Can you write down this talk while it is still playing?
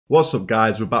What's up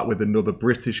guys, we're back with another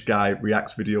British guy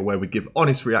reacts video where we give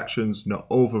honest reactions, not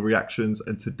overreactions,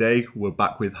 and today we're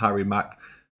back with Harry Mack.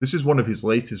 This is one of his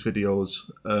latest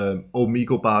videos,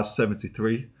 Omegle bars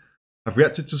 73. I've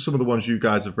reacted to some of the ones you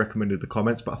guys have recommended in the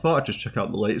comments, but I thought I'd just check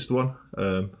out the latest one,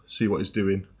 see what he's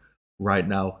doing right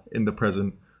now in the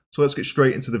present. So let's get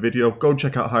straight into the video. Go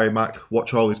check out Harry Mack,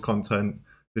 watch all his content.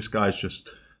 This guy's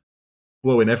just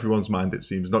blowing everyone's mind, it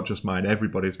seems, not just mine,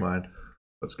 everybody's mind.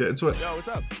 Let's get into it. Yo, what's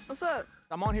up? What's up?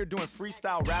 I'm on here doing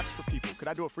freestyle raps for people. Could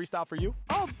I do a freestyle for you?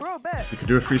 Oh, bro, bet. You can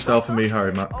do a freestyle for me,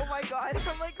 Harry Mack. Oh my god,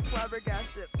 I'm like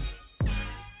flabbergasted.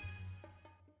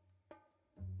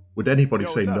 Would anybody Yo,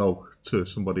 say what's up? no to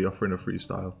somebody offering a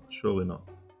freestyle? Surely not.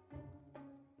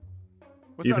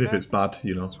 What's Even up, if man? it's bad,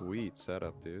 you know. Sweet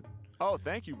setup, dude. Oh,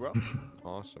 thank you, bro.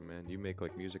 Awesome, man. You make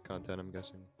like music content, I'm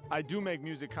guessing. I do make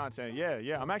music content.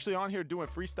 Yeah. I'm actually on here doing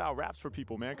freestyle raps for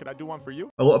people, man. Could I do one for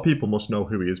you? A lot of people must know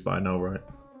who he is by now, right?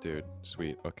 Dude,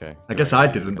 sweet. Okay. I guess I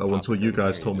didn't though until you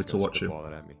guys told me to watch him.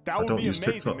 That I would don't be use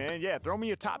amazing, TikTok. man. Yeah, throw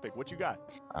me a topic. What you got?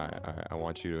 I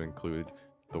want you to include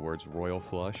the words royal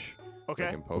flush. Okay.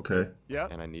 Like in poker, Okay. Yeah.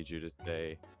 And I need you to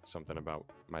say something about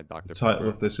my Dr. The title Pepper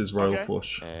of this is Royal Okay.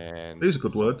 Flush. and These are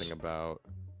good words. something about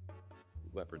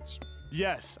leopards.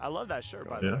 Yes, I love that shirt,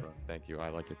 by the Yeah. way. Thank you. I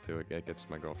like it too. It gets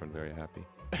my girlfriend very happy.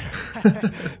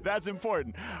 That's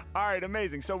important. All right,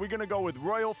 amazing. So we're going to go with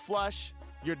Royal Flush,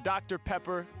 your Dr.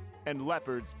 Pepper, and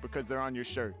leopards because they're on your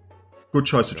shirt. Good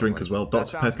choice to drink as well. That Dr.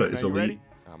 sounds Pepper good, is man. You elite. ready?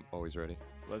 I'm always ready.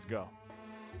 Let's go.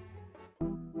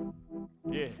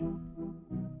 Yeah.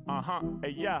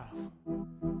 Hey, yeah.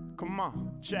 Come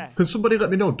on, check. Can somebody let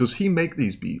me know, does he make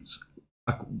these beats?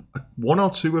 One or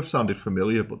two have sounded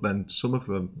familiar, but then some of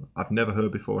them I've never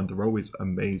heard before, and they're always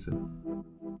amazing.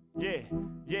 Yeah.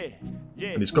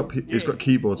 And he's got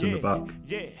keyboards in the back.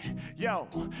 Yeah, yo,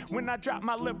 when I drop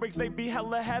my lyrics, they be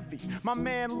hella heavy. My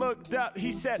man looked up,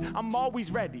 he said, I'm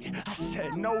always ready. I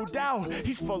said, no doubt,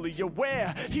 he's fully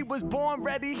aware. He was born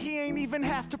ready, he ain't even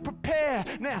have to prepare.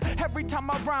 Now, every time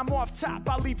I rhyme off top,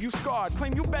 I leave you scarred.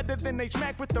 Claim you better than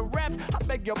H-Mack with the raps, I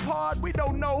beg your pardon, we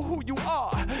don't know who you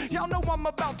are. Y'all know I'm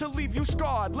about to leave you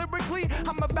scarred. Lyrically,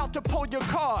 I'm about to pull your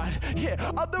card.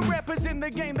 Yeah, other rappers in the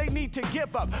game, they need to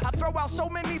give up. I throw out so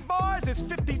many bars, it's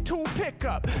 52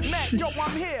 pickup. Mac, yo,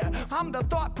 I'm here. I'm the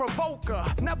thought provoker.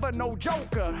 Never no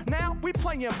joker. Now we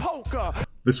playing poker.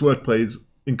 This wordplay is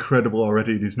incredible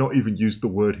already, and he's not even used the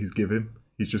word he's given.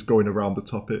 He's just going around the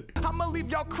topic. I'ma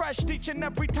leave y'all crushed each and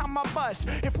every time I bust.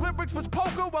 If lyrics was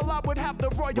poker, well, I would have the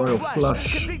royal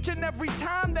flush. Cause each and every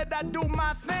time that I do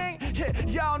my thing, yeah,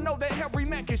 y'all know that Harry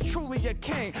Mack is truly a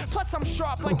king. Plus, I'm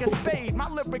sharp like a spade. My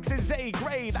lyrics is A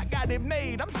grade. I got it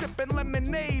made. I'm sipping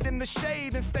lemonade in the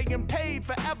shade and staying paid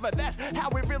forever. That's how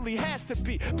it really has to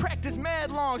be. Practice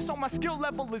mad long, so my skill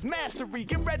level is mastery.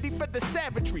 Get ready for the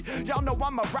savagery. Y'all know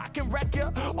I'm a rockin'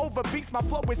 wrecker. Over beats, my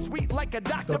flow is sweet like a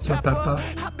Dr. Pepper.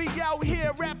 I be out here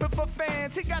rapping for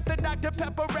fans. He got the Dr.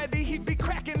 Pepper ready. He be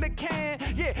cracking the can.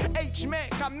 Yeah,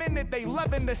 H-Mack, I'm in it. They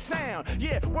loving the sound.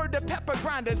 Yeah, word to pepper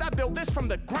grinders. I built this from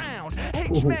the ground.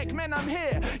 H-Mack, man, I'm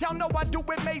here. Y'all know I do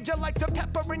it major like the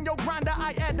pepper in your grinder.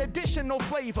 I add additional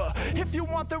flavor. If you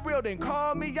want the real, then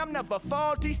call me. I'm never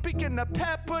faulty. Speaking of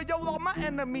pepper, yo, all my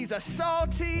enemies are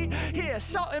salty. Yeah,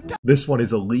 salt and pepper. This one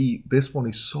is elite. This one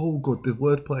is so good. The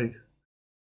wordplay.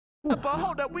 But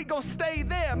hold up, we gon' stay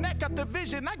there. Mac got the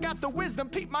vision, I got the wisdom.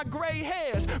 Peep my gray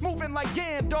hairs, moving like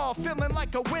Gandalf, feeling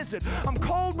like a wizard. I'm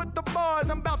cold with the bars,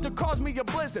 I'm about to cause me a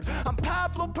blizzard. I'm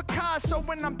Pablo Picasso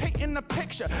when I'm painting a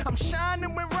picture. I'm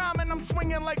shining when rhyming, I'm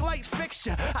swinging like light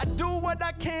fixture. I do what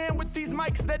I can with these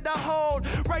mics that I hold.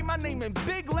 Write my name in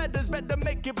big letters, better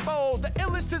make it bold. The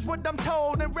illest is what I'm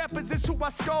told, and rappers is who I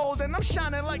scold. And I'm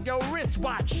shining like your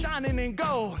wristwatch, shining in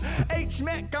gold.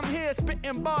 H-Mack, I'm here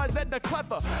spitting bars that are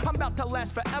clever. I'm about to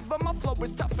last forever, my flow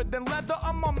is tougher than leather.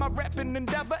 I'm on my rapping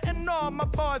endeavor, and all my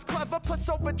bars clever. Plus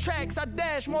over tracks, I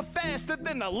dash more faster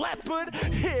than a leopard.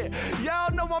 Yeah,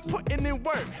 y'all know I'm putting in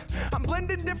work. I'm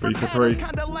blending different patterns,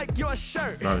 kinda like your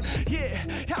shirt. Nice. Yeah,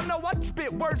 y'all know I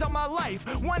spit words on my life.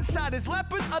 One side is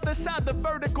leopard, other side the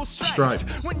vertical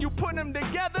stripes. When you put them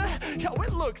together, yo,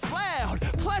 it looks loud.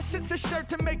 Plus it's a shirt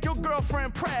to make your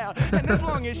girlfriend proud. And as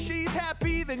long as she's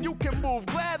happy, then you can move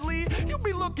gladly. You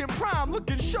be looking prime,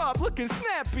 looking sharp. sharp, looking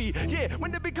snappy. Yeah,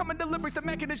 when they be coming to lyrics, the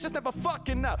Mackin is just never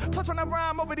fucking up. Plus when I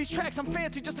rhyme over these tracks, I'm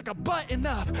fancy just like a button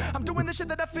up. I'm doing the shit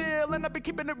that I feel, and I be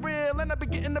keeping it real, and I be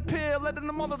getting the pill, letting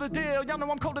them all of the deal. Y'all know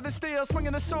I'm colder than steel,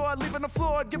 swinging the sword, leaving the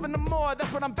floor, giving them more.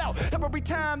 That's what I'm about. Every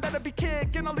time that I be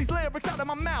kicking all these lyrics out of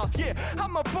my mouth. Yeah,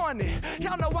 I'm up on it.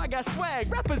 Y'all know I got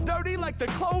swag. Rappers dirty like the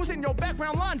clothes in your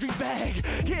background laundry bag.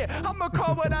 Yeah, I'ma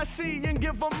call what I see and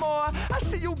give them more. I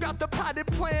see you got the potted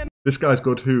plan. This guy's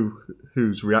good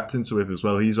who's reacting to him as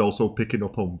well. He's also picking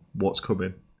up on what's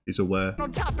coming. He's aware.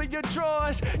 On top of your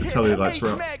drawers, Tell you likes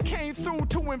rap. Mack came through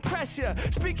to impress ya.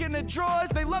 Speaking of drawers,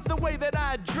 they love the way that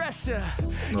I dress ya.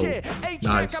 Oh, Yeah, H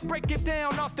nice. Mack, I break it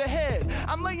down off the head.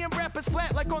 I'm laying rappers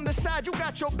flat like on the side, you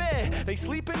got your bed. They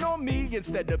sleeping on me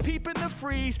instead of peeping the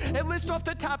freeze. And list off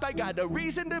the top, I got a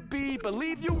reason to be.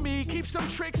 Believe you me, keep some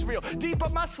tricks real deep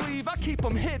up my sleeve. I keep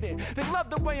them hidden. They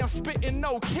love the way I'm spitting,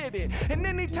 no kidding. And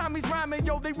anytime he's rhyming,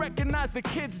 yo, they recognize the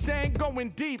kids dang going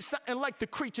deep. Something like the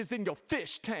creatures in your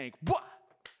fish tank. What?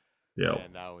 Yeah.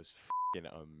 And that was f***ing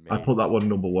amazing. I put that one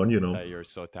number one, you know. You're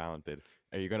so talented.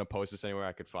 Are you gonna post this anywhere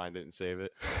I could find it and save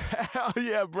it? Hell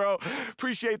yeah, bro.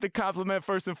 Appreciate the compliment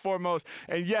first and foremost.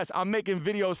 And yes, I'm making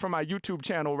videos for my YouTube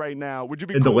channel right now. Would you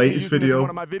be In cool the with latest using this in video, one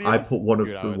of my videos? I put one of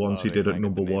Dude, I the would ones love he it. did Can at I get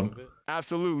number the name one. of it?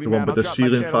 Absolutely, The man. one with I'll the drop my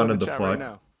ceiling channel fan in and the chat right flag.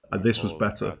 now. And this was Holy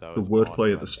better. crap, that The was wordplay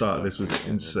awesome. at the start of this was That's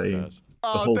insane. best. The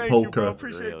Oh, whole thank you, bro. polka.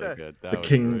 Appreciate Really that. good. That The was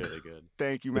king. really good.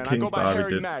 Thank you, The man. I King go by Barry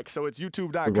Harry did. Mack, so it's Royal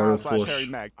youtube.com/Harry Flush.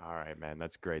 Mack. All right, man.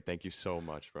 That's great. Thank you so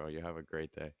much, bro. You have a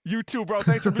great day. You too, bro.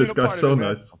 Thanks for being This a part guy's of so it, man.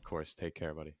 nice. Of course. Take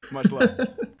care, buddy. Much love.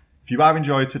 If you have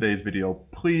enjoyed today's video,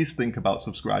 please think about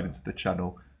subscribing to the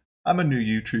channel. I'm a new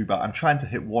YouTuber. I'm trying to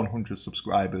hit 100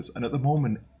 subscribers, and at the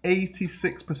moment,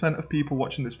 86% of people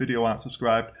watching this video aren't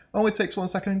subscribed. Only takes 1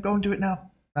 second. Go and do it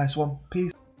now. Nice one.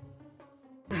 Peace.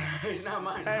 It's not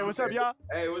mine. Hey, what's up, y'all?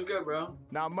 Hey, what's good, bro?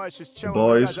 Not much. Just chilling. Boys.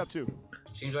 What you guys up to?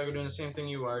 Seems like we're doing the same thing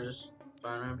you are, just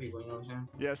flying around people, you know what I'm saying?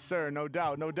 Yes, sir. No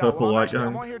doubt. No doubt. Purple Well, light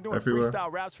I'm gang on here doing everywhere.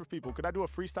 freestyle raps for people. Could I do a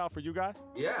freestyle for you guys?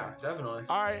 Yeah, definitely.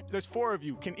 All right. There's 4 of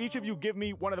you. Can each of you give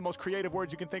me one of the most creative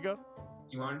words you can think of?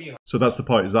 Do you want to be So that's the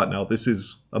point, is that now? This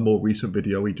is a more recent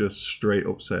video. He just straight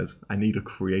up says, I need a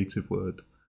creative word.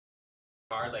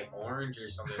 hard, like orange or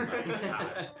something like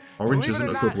that? Orange Believe it isn't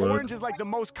or a good not, word. orange is like the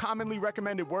most commonly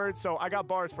recommended word, so I got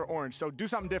bars for orange. So do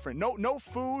something different. No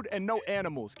food and no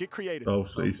animals. Get creative. Oh,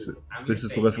 so this gonna is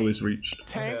say the level tank. he's reached.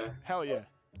 Tank, Okay. hell yeah.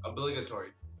 Obligatory.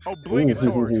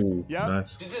 Obligatory. Ooh, Yep.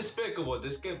 nice. Despicable.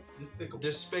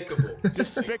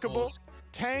 Despicable.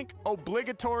 Tank,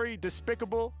 obligatory,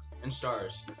 despicable, And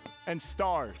stars. and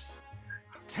stars.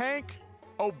 Tank,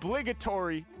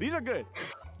 obligatory. These are good.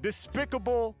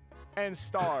 Despicable and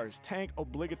stars. Tank,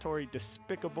 obligatory,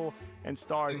 despicable, and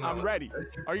stars. I'm ready.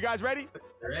 Are you guys ready?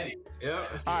 Ready? Yeah.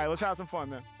 All right, let's have some fun,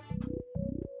 man.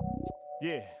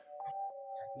 Yeah.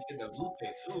 Look at the blue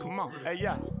face. Ooh. Come on. Hey,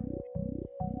 yeah.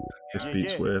 This Yeah,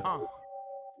 beat's yeah. weird.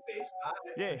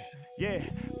 Yeah,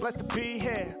 blessed to be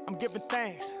here, I'm giving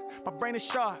thanks. My brain is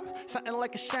sharp, something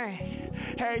like a shank.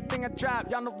 Everything I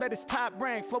drop, y'all know that it's top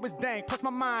rank. Flow is dank, plus my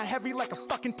mind heavy like a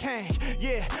fucking tank.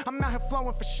 Yeah, I'm out here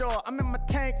flowing for sure. I'm in my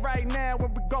tank right now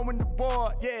when we going to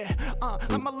war. Yeah,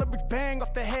 let my lyrics bang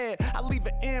off the head. I leave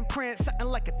an imprint, something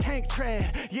like a tank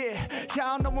tread. Yeah,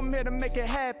 y'all know I'm here to make it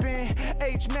happen.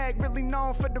 H Mack really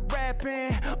known for the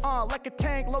rapping. Like a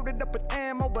tank loaded up with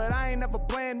ammo, but I ain't never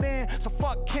blend in. So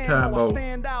fuck camo, I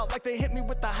stand out like they hit me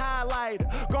with the highlighter.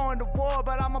 Going to war,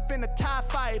 but I'm up in a TIE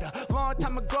fighter. Long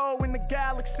time ago in the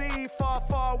galaxy, far,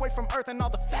 far away from Earth and all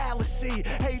the fallacy.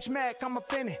 H Mack, I'm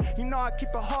up in it. You know I keep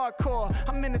it hardcore.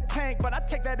 I'm in the tank, but I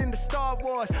take that into Star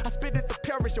Wars. I spit it the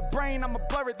purest. Your brain, I'ma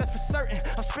blur it, that's for certain.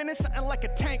 I'm spinning something like a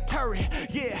tank turret.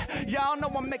 Yeah, y'all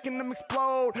know I'm making them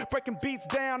explode. Breaking beats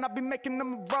down, I be making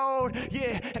them erode.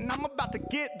 Yeah, and I'm about to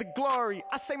get the glory.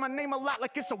 I say my name a lot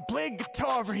like it's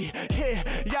obligatory. Yeah,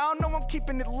 y'all know I'm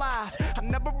keeping it live. I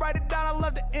never write it down, I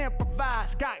love to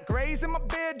improvise. Got grays in my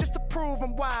beard just to prove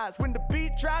I'm wise. When the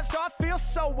beat drops, so I feel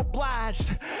so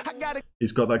obliged. I gotta.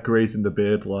 He's got that graze in the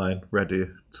beard line ready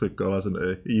to go, hasn't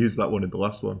he? He used that one in the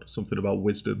last one. Something about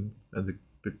wisdom and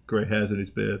the grey hairs in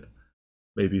his beard.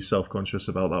 Maybe he's self-conscious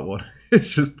about that one.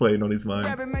 It's just playing on his mind.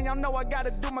 Rapping, man, y'all know I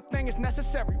gotta do my thing, it's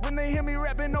necessary. When they hear me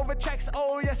rapping over tracks,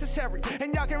 oh yes it's Harry.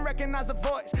 And y'all can recognize the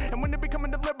voice. And when they be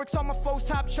coming to lyrics, all my flow's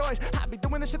top choice. I be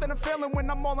doing the shit that I'm feeling when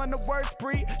I'm all on the word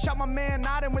spree. Shot my man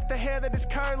nodding with the hair that is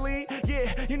curly.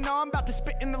 Yeah, you know I'm about to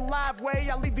spit in the live way.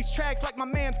 I leave these tracks like my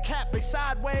man's cap, they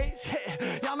sideways.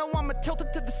 Yeah, y'all know I'ma tilt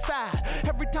it to the side.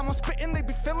 Every time I'm spitting, they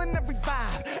be feeling every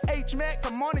vibe. H Mack,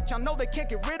 I'm on it, y'all know they can't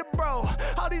get rid of bro.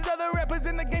 All these other rappers niggas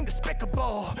in the game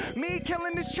despicable. Me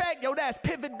killing this track, yo, that's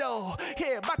pivotal.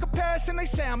 Yeah, by comparison, they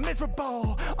say I'm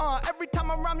miserable. Every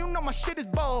time I rhyme, you know my shit is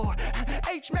bold.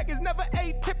 H-Mack is never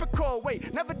atypical.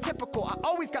 Wait, never typical. I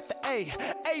always got the A.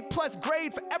 A+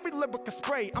 grade for every lyric I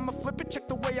spray. I'ma flip it, check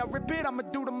the way I rip it. I'ma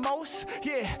do the most.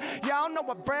 Yeah, y'all know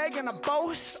I brag and I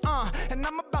boast. And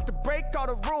I'm about to break all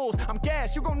the rules. I'm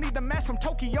gas, you gon' need the mask from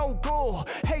Tokyo Ghoul.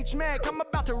 H-Mack, I'm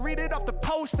about to read it off the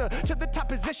poster. To the top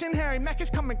position, Harry Mack is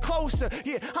coming closer.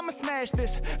 Yeah, I'ma smash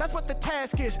this, that's what the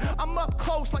task is. I'm up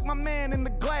close like my man in the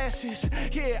glasses.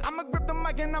 Yeah, I'ma grip the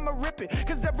mic and I'ma rip it.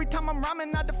 Cause every time I'm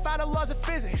rhyming, I defy the laws of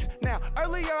physics. Now,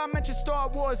 earlier I mentioned Star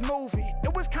Wars movie.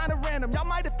 It was kinda random, y'all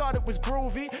might have thought it was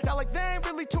groovy. Y'all like, there ain't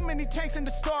really too many tanks in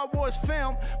the Star Wars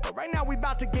film. But right now we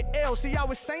about to get ill. See, I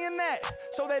was saying that,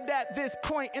 so that at this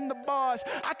point in the bars,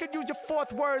 I could use your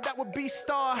fourth word, that would be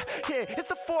star. Yeah, it's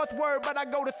the fourth word, but I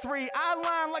go to 3. I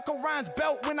align like Orion's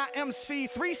belt when I MC.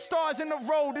 3 stars in a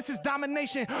row, this is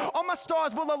domination. All my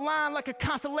stars will align like a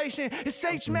constellation. It's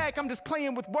H-Mack, I'm just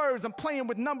playing with words. I'm playing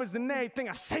with numbers and everything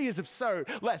I say is absurd.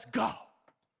 Let's go.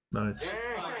 Nice.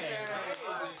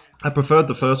 I preferred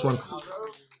the first one.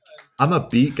 I'm a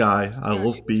beat guy. I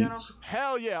love beats.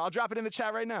 Hell yeah, I'll drop it in the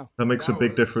chat right now. That makes a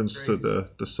big difference to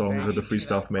the song or the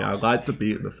freestyle for me. I like the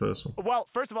beat in the first one. Well,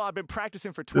 first of all, I've been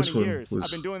practicing for 20 years.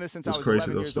 I've been doing this since I was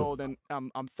 11 years old, and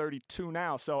I'm 32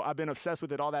 now, so I've been obsessed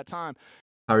with it all that time.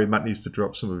 Harry Mack needs to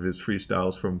drop some of his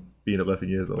freestyles from being 11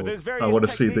 years old. But there's various I want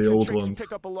to see the old tricks ones. You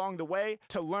pick up along the way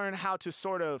to learn how to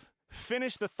sort of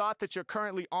finish the thought that you're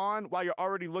currently on while you're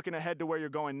already looking ahead to where you're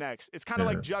going next. It's kind of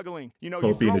like juggling. You know,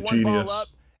 you throw one ball up,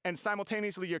 and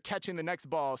simultaneously you're catching the next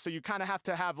ball. So you kind of have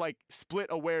to have like split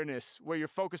awareness where you're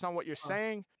focused on what you're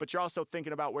saying, but you're also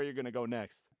thinking about where you're going to go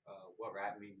next. What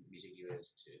rap music you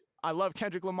listen to? I love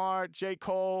Kendrick Lamar, J.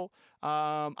 Cole.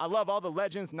 I love all the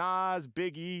legends, Nas,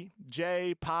 Biggie,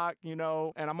 Jay, Pac, you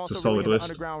know, and I'm also really into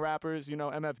underground rappers, you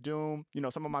know, MF Doom. You know,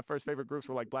 some of my first favorite groups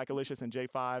were like Black Alicious and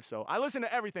J5. So I listen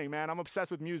to everything, man. I'm obsessed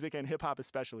with music and hip hop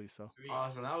especially. So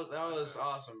awesome. That was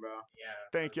awesome, bro. Yeah.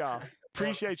 Thank y'all.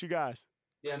 Appreciate you guys.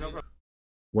 Yeah, no problem.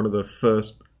 One of the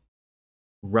first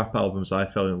rap albums I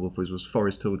fell in love with was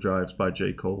Forest Hill Drives by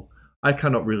J. Cole. I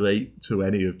cannot relate to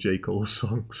any of J. Cole's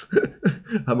songs.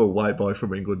 I'm a white boy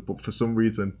from England, but for some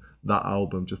reason, that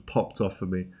album just popped off for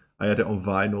me. I had it on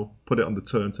vinyl, put it on the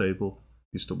turntable,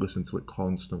 used to listen to it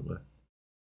constantly.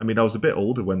 I mean, I was a bit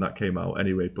older when that came out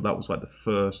anyway, but that was like the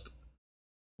first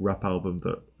rap album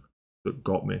that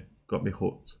got me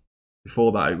hooked.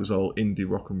 Before that, it was all indie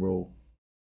rock and roll.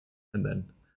 And then,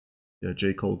 yeah,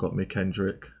 J. Cole got me,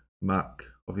 Kendrick, Mac,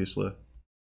 obviously.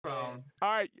 All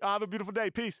right, have a beautiful day.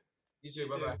 Peace. You too,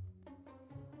 bye-bye.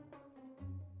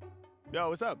 Yo,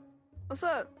 what's up? What's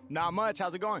up? Not much.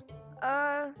 How's it going?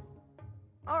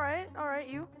 Alright,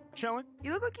 you? Chilling.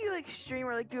 You look like you like stream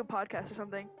or like do a podcast or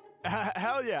something.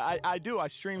 Hell yeah, I do. I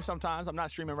stream sometimes. I'm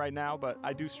not streaming right now, but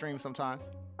I do stream sometimes.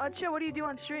 Chill, what do you do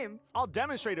on stream? I'll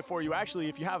demonstrate it for you actually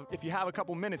if you have a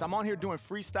couple minutes. I'm on here doing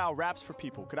freestyle raps for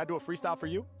people. Could I do a freestyle for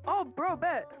you? Oh, bro,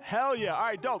 bet. Hell yeah. All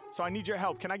right, dope. So I need your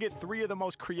help. Can I get 3 of the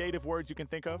most creative words you can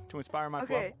think of to inspire my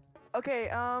flow? Okay,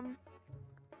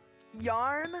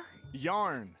 yarn.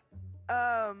 Yarn.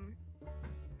 Oh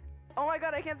my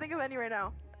god, I can't think of any right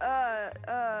now.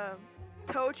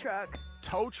 Tow truck.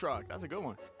 Tow truck. That's a good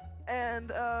one.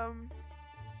 And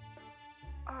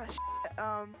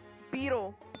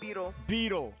beetle.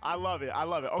 Beetle. I love it. Okay,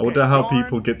 I wonder how yarn,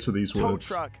 people get to these words.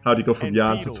 Truck, how do you go from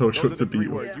yarn to tow truck to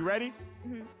beetle? Words. You ready?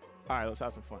 Mm-hmm. All right, let's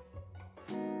have some fun.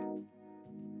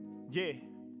 Yeah.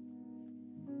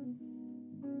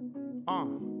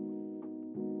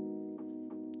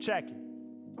 Check it.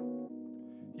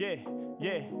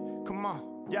 Yeah. Come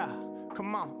on.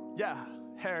 Yeah.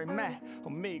 Harry Mack,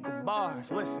 Omegle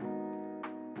bars. Listen.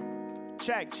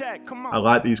 Check. Come on. I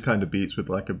like these kind of beats with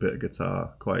like a bit of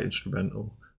guitar, quite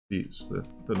instrumental beats.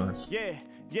 They're nice. Yeah.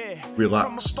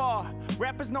 Relaxed. From afar,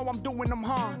 rappers know I'm doing them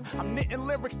harm. I'm knitting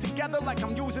lyrics together like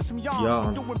I'm using some yarn.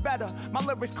 I'm doing better. My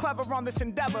lyrics clever on this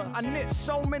endeavor. I knit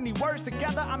so many words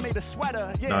together, I made a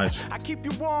sweater. Yeah, nice. I keep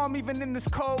you warm even in this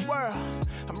cold world.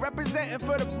 I'm representing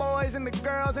for the boys and the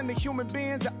girls and the human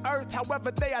beings of Earth,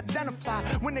 however they identify.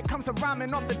 When it comes to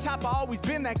rhyming off the top, I always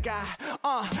been that guy.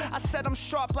 I said I'm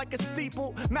sharp like a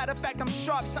steeple. Matter of fact, I'm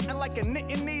sharp, something like a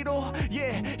knitting needle.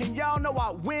 Yeah, and y'all know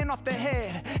I win off the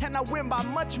head, and I win by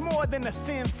much more than a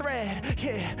thin thread.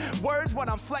 Yeah, words what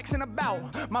I'm flexing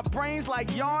about. My brain's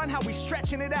like yarn, how we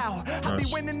stretching it out. Nice. I be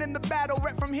winning in the battle,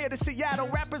 rep from here to Seattle.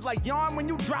 Rappers like yarn when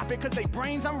you drop it, cause they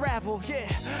brains unravel. Yeah.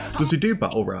 Does he do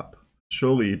battle rap?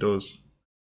 Surely he does.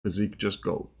 Because he could just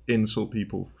go insult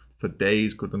people for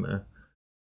days, couldn't he?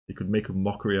 He could make a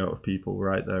mockery out of people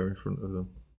right there in front of them.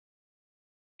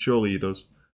 Surely he does.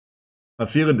 I'm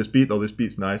feeling this beat though. This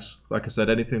beat's nice. Like I said,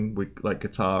 anything with like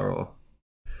guitar or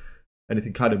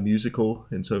anything kind of musical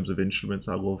in terms of instruments,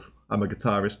 I love. I'm a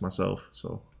guitarist myself,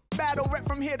 so. Battle rap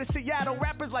from here to Seattle.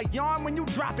 Rappers like yarn when you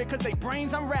drop it, cause they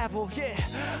brains unravel. Yeah,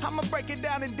 I'ma break it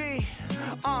down in D.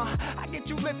 I get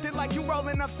you lifted like you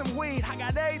rolling up some weed. I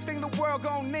got everything the world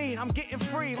gon' need. I'm getting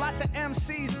free. Lots of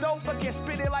MCs dope, but can't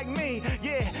spit it like me.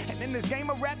 Yeah, and in this game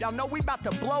of rap, y'all know we about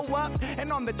to blow up.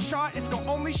 And on the chart, it's gon'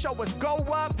 only show us go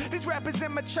up. These rappers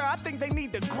immature, I think they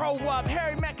need to grow up.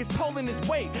 Harry Mack is pulling his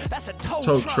weight. That's a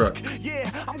tow truck.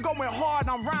 Yeah, I'm going hard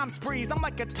on rhyme sprees. I'm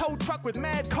like a tow truck with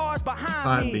mad cars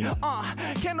behind me.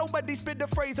 Can't nobody spit the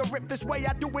phrase or rip this way.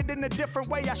 I do it in a different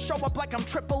way. I show up like I'm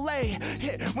AAA.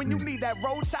 Yeah, when you need that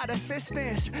roadside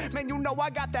assistance, man, you know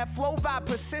I got that flow vibe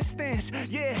persistence.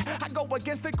 Yeah, I go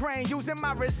against the grain, using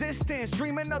my resistance.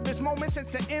 Dreaming of this moment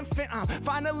since an infant. I'm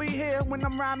finally here when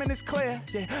I'm rhyming it's clear.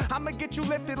 Yeah, I'ma get you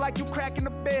lifted like you cracking a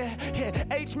beer. Yeah,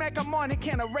 H-Mac, I'm on it,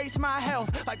 can't erase my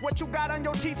health. Like what you got on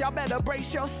your teeth, y'all better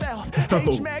brace yourself.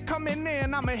 H-Mac coming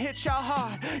in, I'ma hit y'all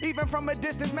hard. Even from a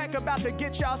distance, Mac about to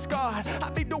get y'all scarred. I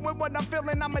be doing what I'm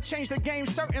feeling, I'ma change the game.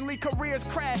 Certainly careers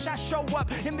crash. I show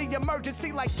up in the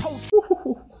emergency like tow.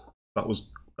 That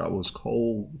was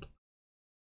cold.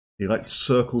 He like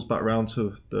circles back around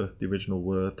to the original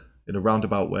word in a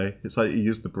roundabout way. It's like he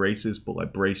used the braces, but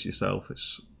like brace yourself.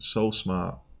 It's so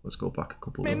smart. Let's go back a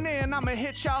couple of I'ma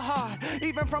hit y'all hard.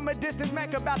 Even from a distance,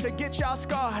 Mac about to get y'all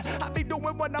scarred. I be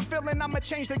doing what I'm feeling, I'ma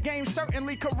change the game.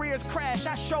 Certainly careers crash.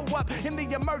 I show up in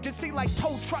the emergency like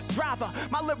tow truck driver.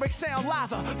 My lyrics sound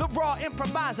lava, the raw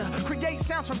improviser. Create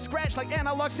sounds from scratch like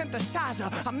analog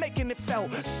synthesizer. I'm making it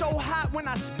felt so hot when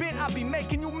I spit, I be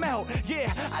making you melt.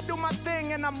 Yeah, I do my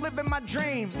thing and I'm living my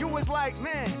dream. You was like,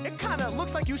 man, it kinda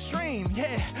looks like you stream.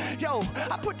 Yeah, yo,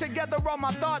 I put together all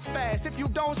my thoughts fast. If you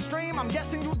don't stream, I'm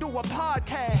guessing you do a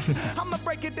podcast. I'ma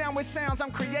break it down with sounds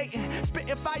I'm creating.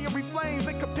 Spitting fiery flames,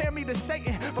 they compare me to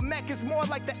Satan. But Mac is more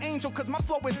like the angel, cause my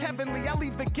flow is heavenly. I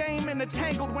leave the game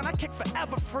entangled when I kick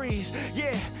forever freeze.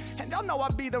 Yeah, and y'all know I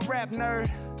be the rap nerd.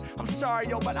 I'm sorry,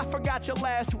 yo, but I forgot your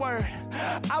last word.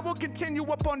 I will continue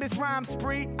up on this rhyme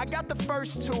spree. I got the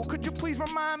first two. Could you please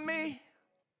remind me?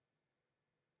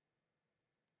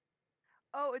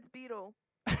 Oh, it's Beetle.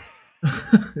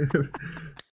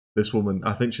 This woman,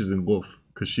 I think she's in love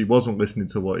because she wasn't listening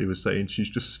to what he was saying. She's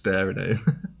just staring at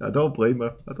him. I don't blame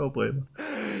her. I don't blame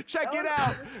her. Check it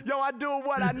out. Yo, I do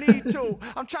what I need to.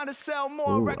 I'm trying to sell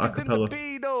more records than the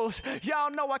Beatles. Y'all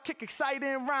know I kick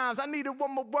exciting rhymes. I needed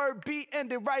one more word, beat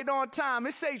ended right on time.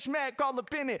 It's H-Mac all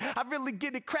up in it. I really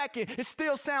get it cracking. It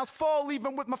still sounds full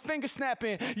even with my fingers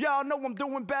snapping. Y'all know I'm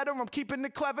doing better. I'm keeping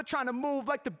it clever. Trying to move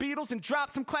like the Beatles and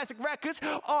drop some classic records.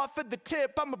 Off at the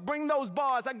tip, I'ma bring those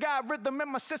bars. I got rhythm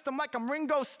in my system like I'm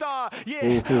Ringo Starr.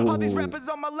 Yeah, all these rappers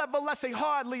on my level, I say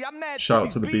hardly. I'm mad shout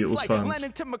out to the Beatles like fans.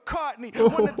 Lennon to McCartney.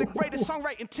 One of the greatest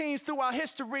songwriting teams throughout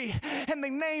history. And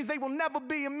their names, they will never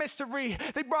be a mystery.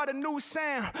 They brought a new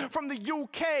sound from the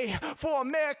UK. For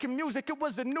American music, it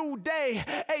was a new day.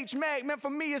 H-Mac, man, for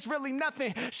me, it's really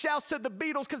nothing. Shouts to the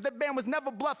Beatles, cause that band was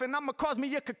never bluffing. I'ma cause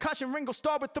me a concussion. Ringo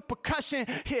Starr with the percussion.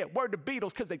 Yeah, word to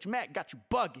Beatles, cause H-Mac got you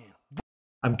bugging.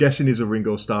 I'm guessing he's a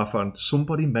Ringo Starr fan.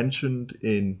 Somebody mentioned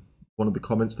in one of the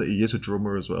comments that he is a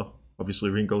drummer as well.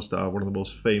 Obviously, Ringo Starr, one of the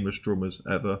most famous drummers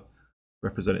ever,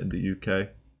 representing the UK.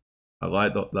 I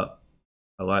like that.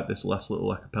 I like this last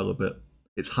little acapella bit.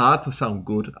 It's hard to sound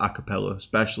good acapella,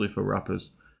 especially for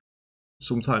rappers.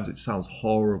 Sometimes it sounds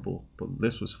horrible, but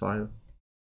this was fire.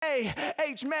 Hey,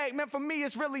 H-Mac, man, for me,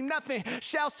 it's really nothing.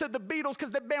 Shouts to the Beatles,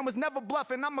 cause that band was never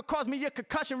bluffing. I'ma cause me a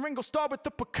concussion. Ringo Starr with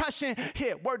the percussion.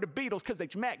 Yeah, word to Beatles, cause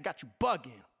H-Mac got you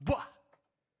bugging. What?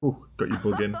 Ooh, got you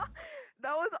bugging.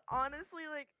 That was honestly,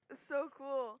 like, so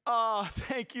cool. Oh,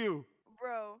 thank you.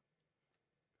 Bro.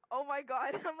 Oh my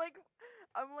god. I'm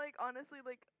like, honestly,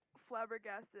 like,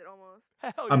 flabbergasted almost.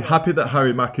 Hell I'm yeah. happy that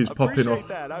Harry Mack is popping Appreciate off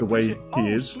that. the way he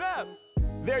is. Snap.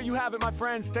 There you have it, my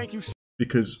friends. Thank you.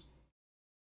 Because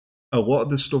a lot of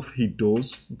the stuff he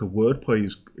does, the wordplay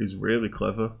is really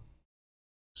clever.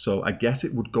 So I guess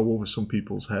it would go over some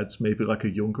people's heads, maybe like a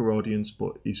younger audience,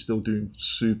 but he's still doing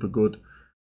super good.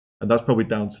 And that's probably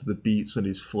down to the beats and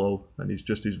his flow and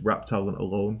his rap talent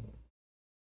alone.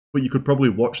 But you could probably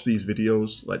watch these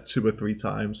videos like 2 or 3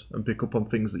 times and pick up on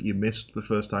things that you missed the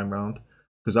first time round.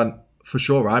 Because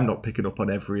I'm not picking up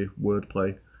on every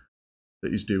wordplay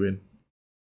that he's doing.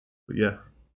 But yeah,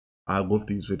 I love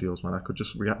these videos, man. I could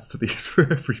just react to these for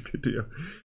every video.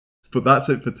 But that's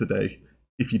it for today.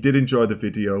 If you did enjoy the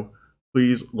video,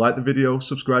 please like the video,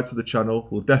 subscribe to the channel.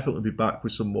 We'll definitely be back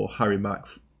with some more Harry Mack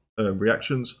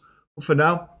reactions. But for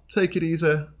now, take it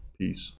easy. Peace.